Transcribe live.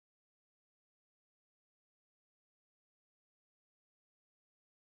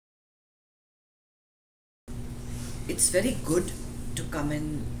it's very good to come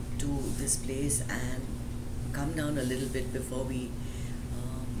in to this place and come down a little bit before we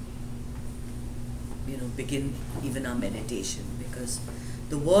begin even our meditation, because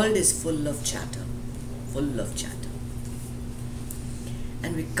the world is full of chatter,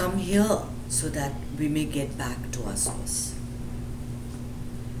 and we come here so that we may get back to our source.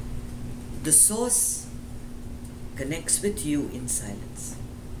 The source connects with you in silence.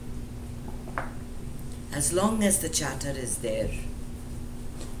 As long as the chatter is there,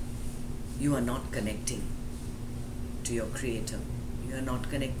 you are not connecting to your creator. You are not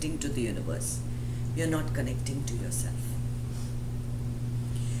connecting to the universe. You are not connecting to yourself.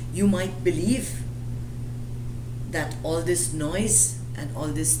 You might believe that all this noise and all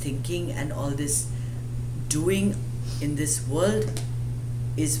this thinking and all this doing in this world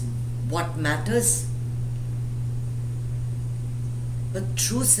is what matters. But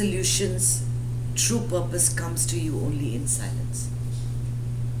true solutions, true purpose comes to you only in silence.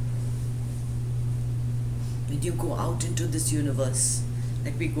 When you go out into this universe,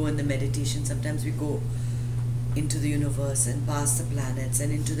 like we go in the meditation, sometimes we go into the universe and past the planets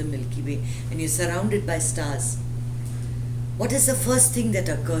and into the Milky Way, and you're surrounded by stars. What is the first thing that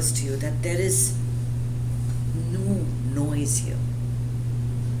occurs to you? That there is no noise here.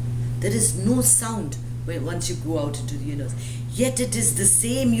 There is no sound once you go out into the universe. Yet it is the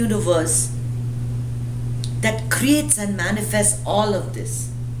same universe that creates and manifests all of this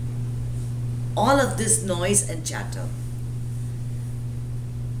noise and chatter.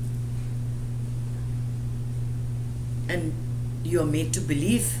 And you are made to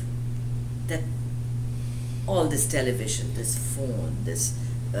believe that all this television, this phone, this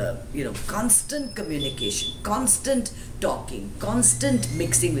constant communication, constant talking, constant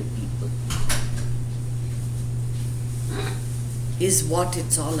mixing with people is what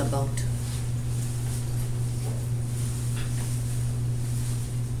it's all about.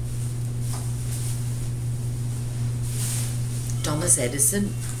 Thomas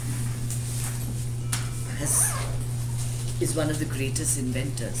Edison is one of the greatest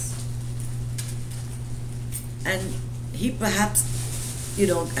inventors, and he perhaps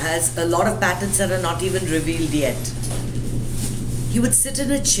has a lot of patents that are not even revealed yet. He would sit in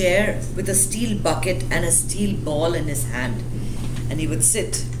a chair with a steel bucket and a steel ball in his hand, and he would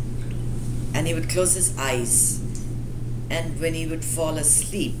sit and he would close his eyes, and when he would fall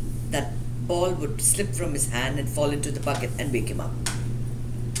asleep, that ball would slip from his hand and fall into the bucket and wake him up.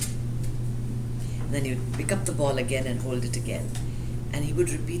 And then he would pick up the ball again and hold it again, and he would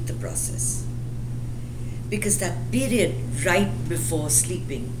repeat the process. Because that period right before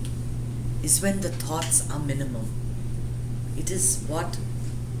sleeping is when the thoughts are minimum. It is what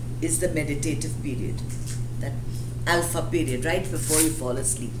is the meditative period, that alpha period right before you fall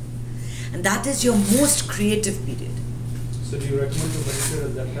asleep. And that is your most creative period. So do you recommend to meditate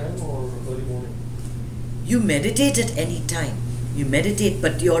at that time or early morning? You meditate at any time. You meditate,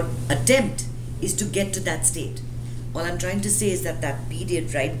 but your attempt is to get to that state. All I'm trying to say is that that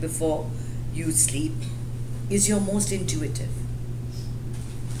period right before you sleep is your most intuitive.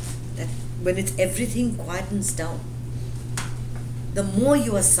 That when everything quietens down, the more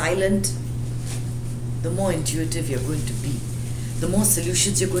you are silent, the more intuitive you're going to be, the more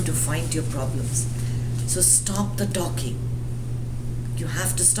solutions you're going to find to your problems. So stop the talking. You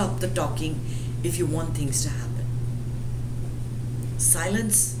have to stop the talking if you want things to happen.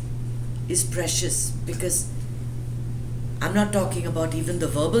 Silence is precious, because I'm not talking about even the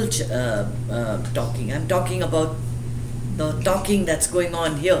verbal talking. I'm talking about the talking that's going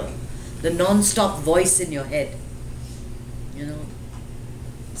on here, the non-stop voice in your head.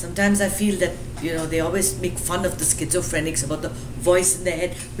 Sometimes I feel that they always make fun of the schizophrenics about the voice in their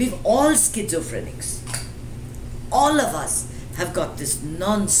head. We've all schizophrenics. All of us have got this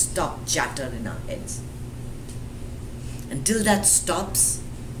non-stop chatter in our heads. Until that stops,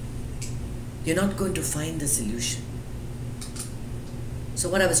 you're not going to find the solution. So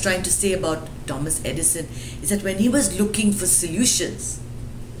what I was trying to say about Thomas Edison is that when he was looking for solutions,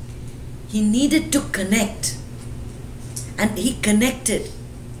 he needed to connect. And he connected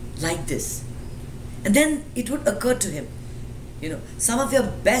like this. And then it would occur to him, some of your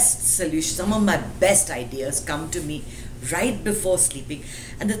best solutions, some of my best ideas come to me right before sleeping.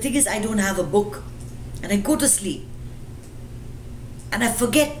 And the thing is, I don't have a book, and I go to sleep, and I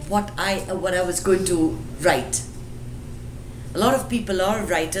forget what I was going to write. A lot of people or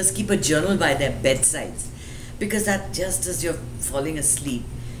writers keep a journal by their bedsides, because that just as you're falling asleep,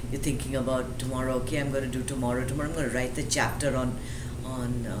 you're thinking about tomorrow. Okay, I'm going to do tomorrow. Tomorrow I'm going to write the chapter on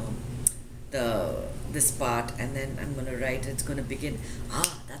this part, and then I'm going to write, it's going to begin.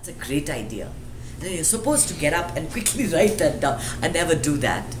 That's a great idea. Then you're supposed to get up and quickly write that down. I never do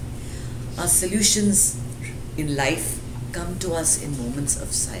that. Our solutions in life come to us in moments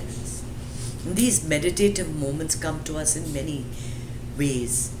of silence. And these meditative moments come to us in many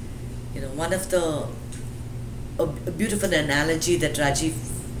ways. You know, one of a beautiful analogy that Rajiv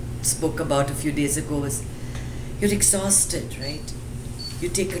spoke about a few days ago was, you're exhausted, right? You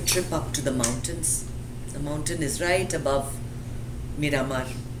take a trip up to the mountains. The mountain is right above Miramar.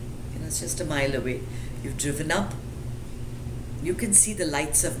 You know, it's just a mile away. You've driven up. You can see the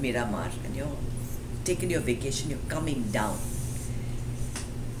lights of Miramar, and you're taking your vacation. You're coming down.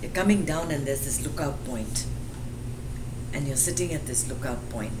 You're coming down, and there's this lookout point. And you're sitting at this lookout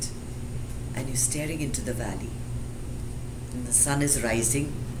point, and you're staring into the valley. And the sun is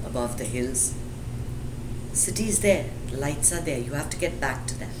rising above the hills. The city is there. The lights are there. You have to get back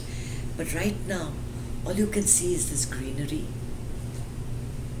to that. But right now, all you can see is this greenery.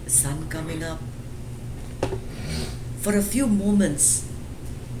 The sun coming up. For a few moments,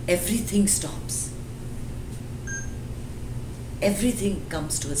 everything stops. Everything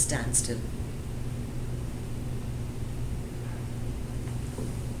comes to a standstill.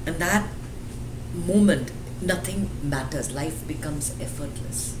 And that moment, nothing matters. Life becomes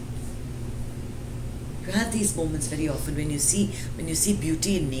effortless. You have these moments very often when you see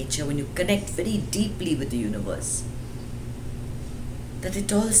beauty in nature, when you connect very deeply with the universe, that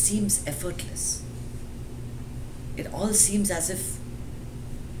it all seems effortless. It all seems as if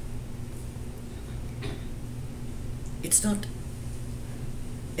it's not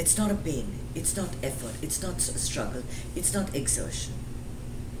a pain, it's not effort, it's not a struggle, it's not exertion.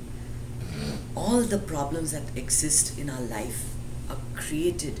 All the problems that exist in our life are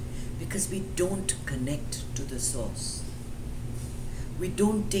created because we don't connect to the source. We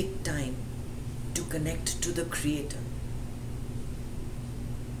don't take time to connect to the Creator.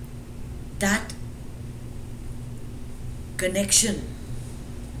 That connection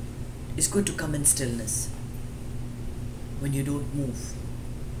is going to come in stillness, when you don't move,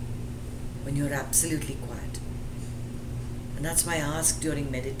 when you're absolutely quiet. And that's why I ask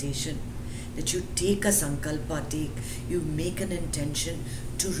during meditation that you take a sankalpa, you make an intention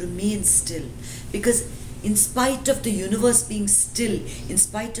to remain still. Because in spite of the universe being still, in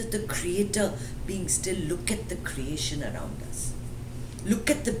spite of the Creator being still, look at the creation around us. Look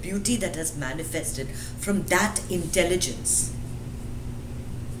at the beauty that has manifested from that intelligence.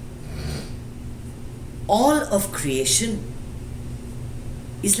 All of creation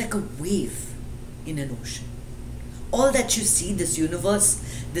is like a wave in an ocean. All that you see, this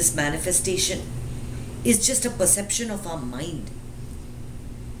universe, this manifestation, is just a perception of our mind.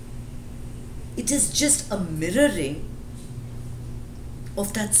 It is just a mirroring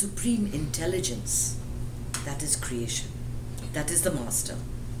of that supreme intelligence that is creation, that is the master.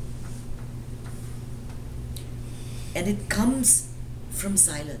 And it comes from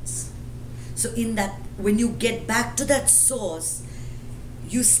silence. So in that, when you get back to that source,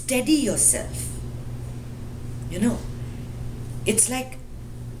 you steady yourself. You know, it's like,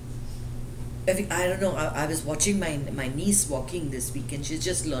 I don't know, I was watching my niece walking this weekend. She's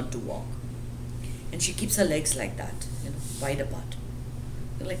just learned to walk. And she keeps her legs like that, you know, wide apart.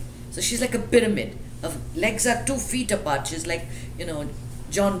 So she's like a pyramid. Her legs are 2 feet apart. She's like, you know,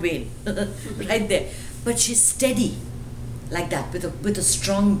 John Wayne, right there. But she's steady, like that, with a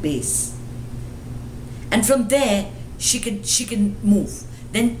strong base. And from there, she can move.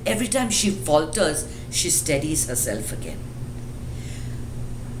 Then every time she falters, she steadies herself again.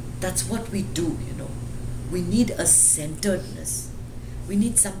 That's what we do, you know. We need a centeredness. We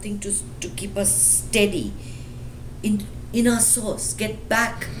need something to keep us steady in our source. Get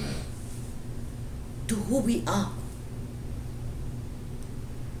back to who we are.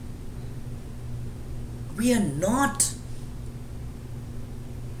 We are not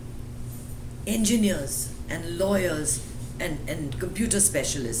engineers and lawyers and computer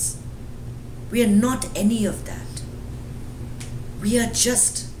specialists. We are not any of that. We are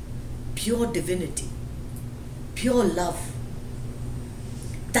just pure divinity, pure love.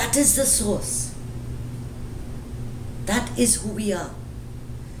 That is the source. That is who we are.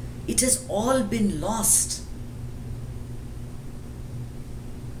 It has all been lost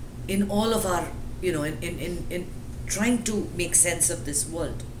in all of our, you know, in trying to make sense of this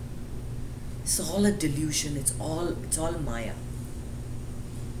world. It's all a delusion. It's all Maya.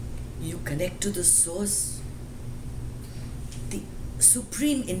 You connect to the source. The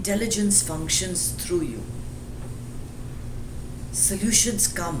supreme intelligence functions through you. Solutions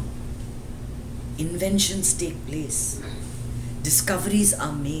come. Inventions take place. Discoveries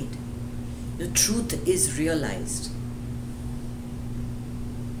are made. The truth is realized.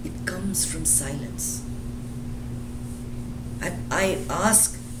 It comes from silence. I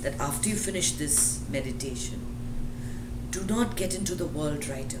ask that after you finish this meditation, do not get into the world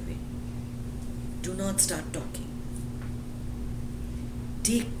right away. Do not start talking.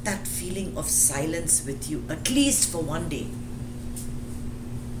 Take that feeling of silence with you, at least for one day.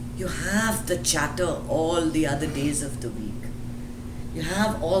 You have the chatter all the other days of the week. You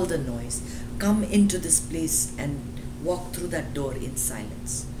have all the noise. Come into this place and walk through that door in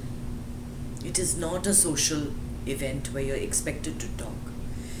silence. It is not a social event where you're expected to talk.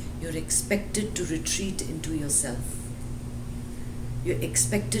 You're expected to retreat into yourself. You're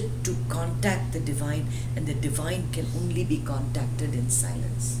expected to contact the divine, and the divine can only be contacted in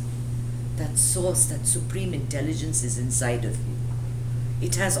silence. That source, that supreme intelligence is inside of you.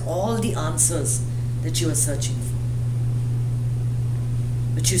 It has all the answers that you are searching for.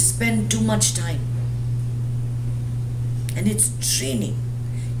 But you spend too much time. And it's draining.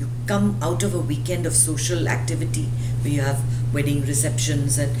 You come out of a weekend of social activity where you have wedding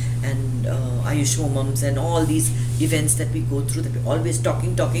receptions and Ayush Homams and all these events that we go through, that we're always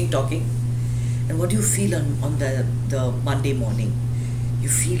talking. And what do you feel on the Monday morning? You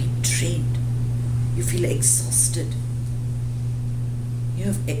feel drained. You feel exhausted.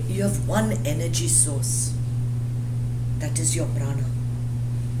 You have one energy source. That is your prana.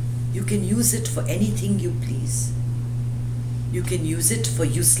 You can use it for anything you please. You can use it for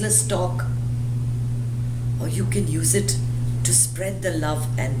useless talk, or you can use it to spread the love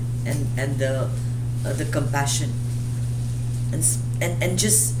and the compassion and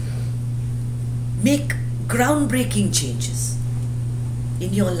just make groundbreaking changes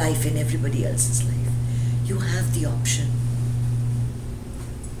in your life and everybody else's life. You have the option.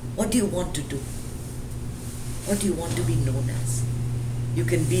 What do you want to do? What do you want to be known as? You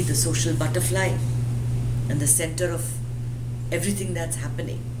can be the social butterfly and the center of everything that's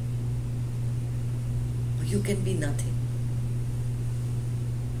happening. Or you can be nothing.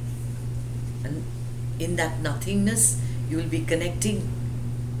 And in that nothingness, you will be connecting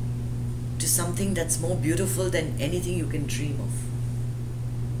to something that's more beautiful than anything you can dream of.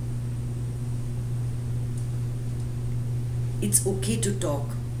 It's okay to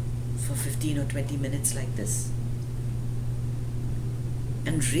talk for 15 or 20 minutes like this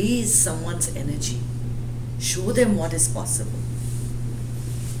and raise someone's energy. Show them what is possible.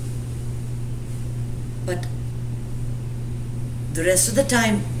 But the rest of the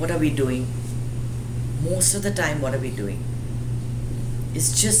time, what are we doing? Most of the time, what are we doing?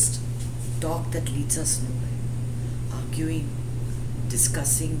 It's just talk that leads us nowhere. Arguing,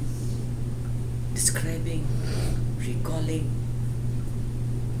 discussing, describing, recalling,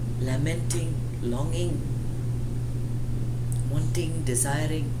 lamenting, longing, wanting,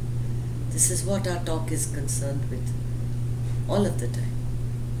 desiring. This is what our talk is concerned with all of the time.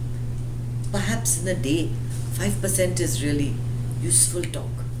 Perhaps in a day, 5% is really useful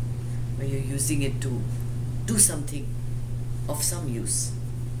talk, where you're using it to do something of some use.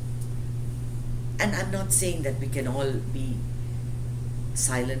 And I'm not saying that we can all be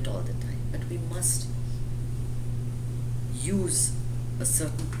silent all the time, but we must use a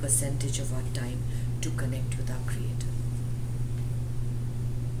certain percentage of our time to connect with our Creator.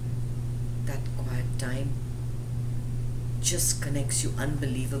 That quiet time just connects you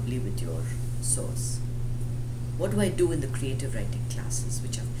unbelievably with your source. What do I do in the creative writing classes,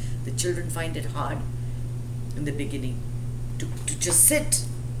 which the children find it hard in the beginning to just sit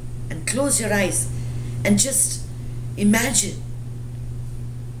and close your eyes and just imagine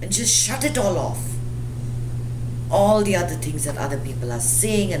and just shut it all off. All the other things that other people are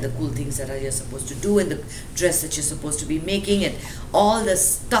saying and the cool things that you're supposed to do and the dress that you're supposed to be making and all the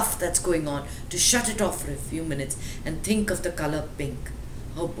stuff that's going on, to shut it off for a few minutes and think of the color pink.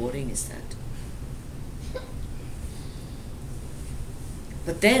 How boring is that?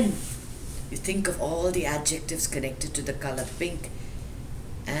 But then you think of all the adjectives connected to the color pink,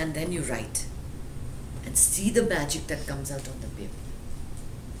 and then you write and see the magic that comes out on the paper.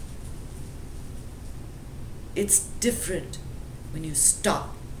 It's different when you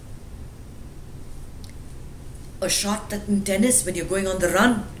stop. A shot that in tennis, when you're going on the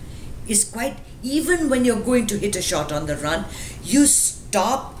run, is quite, even when you're going to hit a shot on the run, you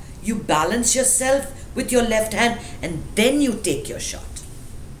stop, you balance yourself with your left hand, and then you take your shot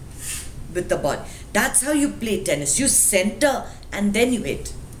with the ball. That's how you play tennis. You center and then you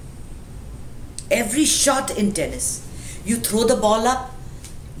hit. Every shot in tennis, you throw the ball up,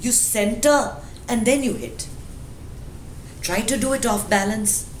 you center, and then you hit. Try to do it off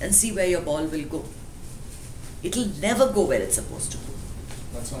balance and see where your ball will go. It'll never go where it's supposed to go.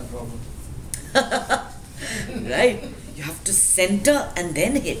 That's my problem. Right? You have to center and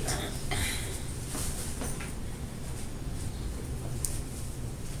then hit.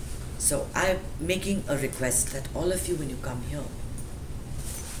 So I'm making a request that all of you, when you come here,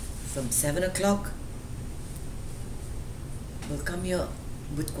 from 7 o'clock, will come here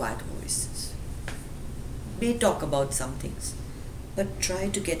with quiet voices. May talk about some things, but try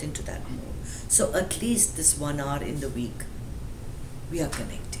to get into that mode. So at least this 1 hour in the week, we are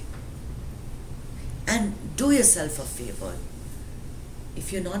connecting. And do yourself a favor.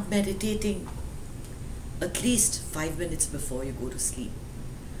 If you're not meditating, at least 5 minutes before you go to sleep,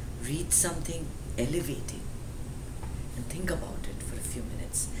 read something elevating and think about it for a few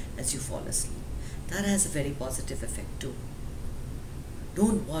minutes as you fall asleep. That has a very positive effect too.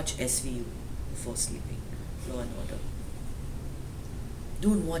 Don't watch SVU before sleeping, Law and Order.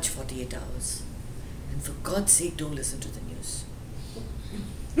 Don't watch 48 Hours. And for God's sake, don't listen to the news.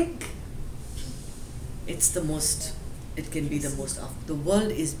 It can be the most, the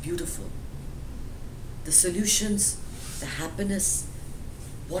world is beautiful. The solutions, the happiness,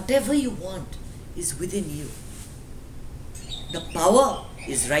 whatever you want is within you. The power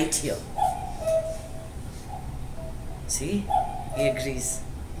is right here. See? He agrees.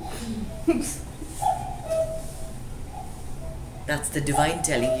 That's the divine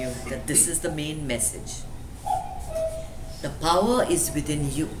telling you that this is the main message. The power is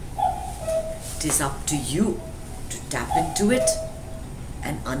within you. It is up to you to tap into it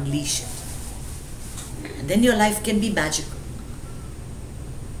and unleash it. And then your life can be magical.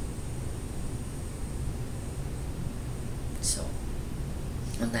 So,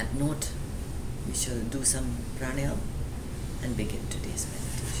 on that note, we shall do some pranayama and begin today's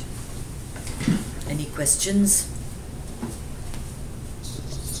meditation. Any questions?